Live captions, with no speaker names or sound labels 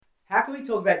can we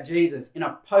talk about Jesus in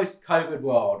a post-COVID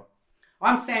world?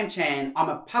 I'm Sam Chan. I'm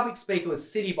a public speaker with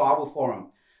City Bible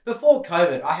Forum. Before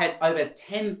COVID, I had over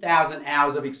 10,000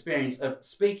 hours of experience of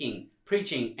speaking,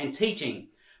 preaching, and teaching.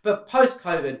 But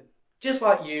post-COVID, just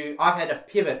like you, I've had to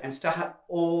pivot and start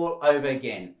all over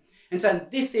again. And so in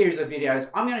this series of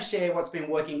videos, I'm going to share what's been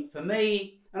working for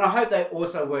me, and I hope they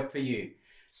also work for you.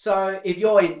 So if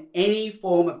you're in any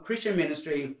form of Christian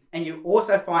ministry and you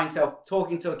also find yourself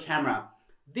talking to a camera,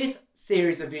 this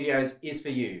series of videos is for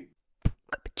you.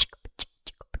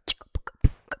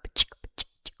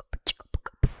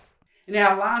 In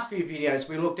our last few videos,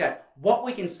 we looked at what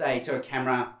we can say to a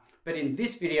camera, but in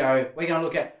this video, we're going to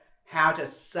look at how to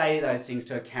say those things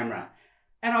to a camera.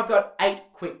 And I've got 8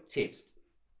 quick tips.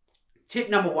 Tip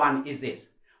number 1 is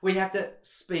this. We have to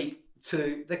speak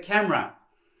to the camera.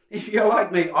 If you're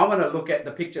like me, I want to look at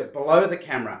the picture below the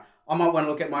camera. I might want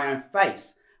to look at my own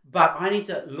face, but I need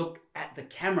to look at the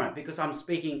camera because I'm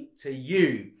speaking to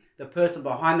you, the person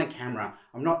behind the camera.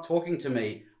 I'm not talking to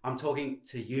me, I'm talking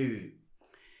to you.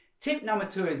 Tip number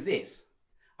 2 is this.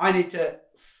 I need to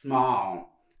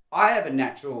smile. I have a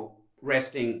natural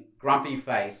resting, grumpy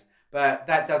face, but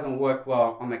that doesn't work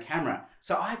well on the camera.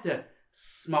 So I have to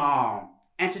smile.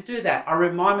 And to do that, I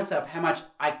remind myself how much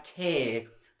I care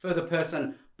for the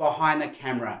person behind the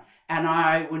camera, and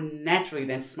I will naturally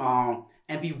then smile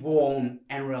and be warm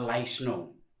and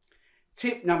relational.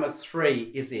 Tip number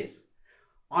 3 is this.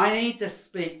 I need to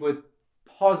speak with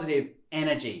positive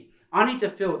energy. I need to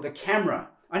fill the camera.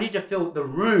 I need to fill the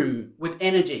room with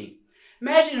energy.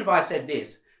 Imagine if I said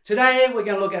this. Today we're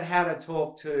going to look at how to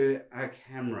talk to a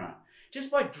camera.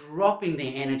 Just by dropping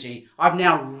the energy, I've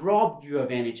now robbed you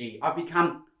of energy. I've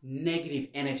become negative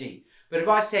energy. But if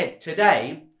I said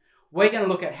today, we're going to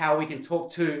look at how we can talk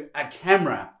to a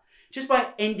camera. Just by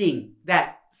ending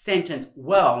that sentence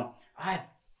well, I have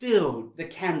filled the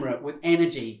camera with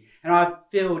energy and I've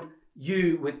filled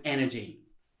you with energy.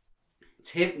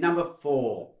 Tip number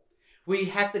 4, we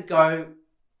have to go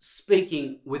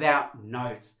speaking without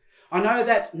notes. I know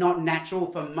that's not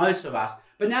natural for most of us,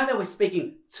 but now that we're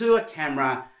speaking to a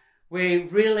camera, we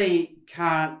really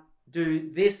can't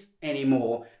do this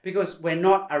anymore because we're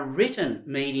not a written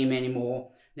medium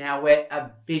anymore. Now we're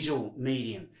a visual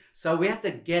medium. So we have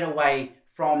to get away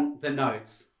from the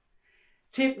notes.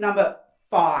 Tip number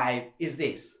 5 is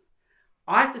this.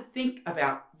 I have to think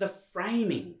about the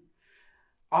framing.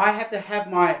 I have to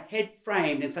have my head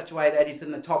framed in such a way that it's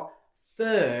in the top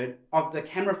third of the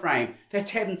camera frame. The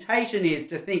temptation is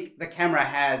to think the camera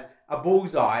has a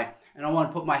bullseye and I want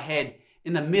to put my head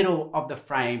in the middle of the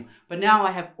frame. But now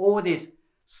I have all this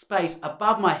space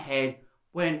above my head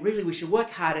when really we should work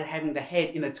hard at having the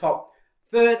head in the top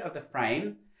third of the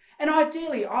frame. And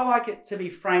ideally, I like it to be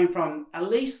framed from at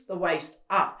least the waist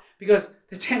up because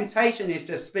the temptation is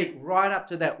to speak right up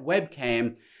to that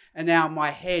webcam and now my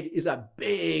head is a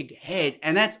big head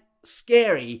and that's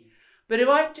scary. But if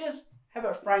I just have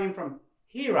it framed from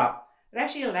here up, it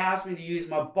actually allows me to use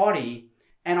my body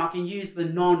and I can use the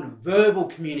non-verbal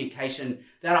communication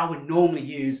that I would normally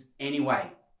use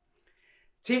anyway.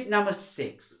 Tip number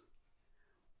 6.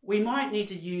 We might need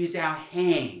to use our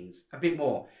hands a bit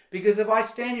more because if I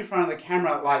stand in front of the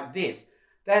camera like this,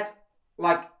 that's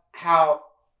like how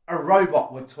a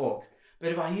robot would talk.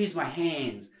 But if I use my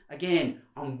hands, again,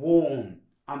 I'm warm,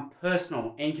 I'm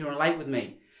personal, and you can relate with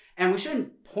me. And we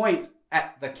shouldn't point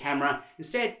at the camera,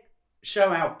 instead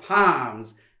show our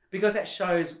palms because that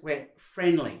shows we're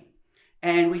friendly.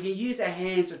 And we can use our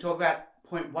hands to talk about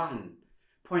point 1,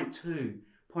 point 2,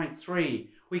 point 3.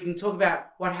 We can talk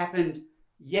about what happened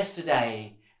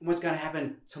yesterday and what's going to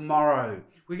happen tomorrow.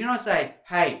 We can also say,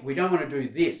 hey, we don't want to do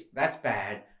this. That's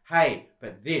bad. Hey,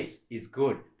 but this is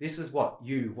good. This is what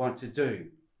you want to do.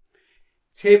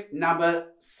 Tip number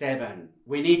 7.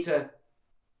 We need to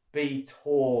be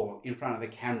tall in front of the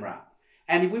camera.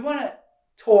 And if we want to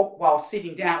talk while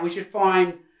sitting down, we should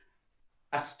find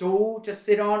a stool to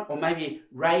sit on or maybe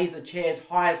raise the chair as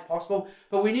high as possible.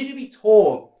 But we need to be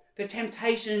tall. The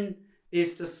temptation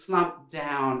is to slump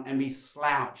down and be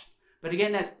slouched. But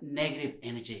again, that's negative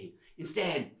energy.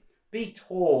 Instead, be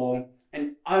tall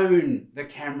and own the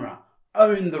camera,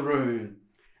 own the room.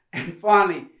 And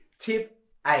finally, tip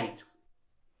 8.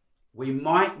 We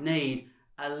might need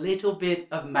a little bit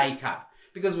of makeup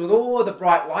because with all the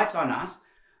bright lights on us,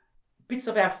 bits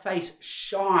of our face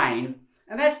shine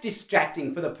and that's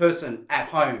distracting for the person at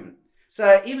home.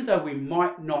 So even though we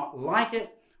might not like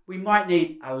it, we might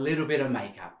need a little bit of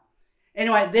makeup.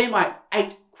 Anyway, they're my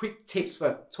 8 quick tips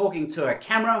for talking to a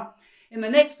camera. In the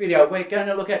next video, we're going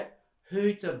to look at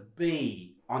who to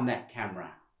be on that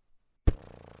camera.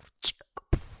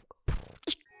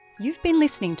 You've been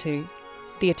listening to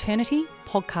the Eternity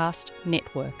Podcast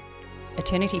Network.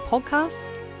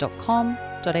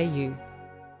 eternitypodcasts.com.au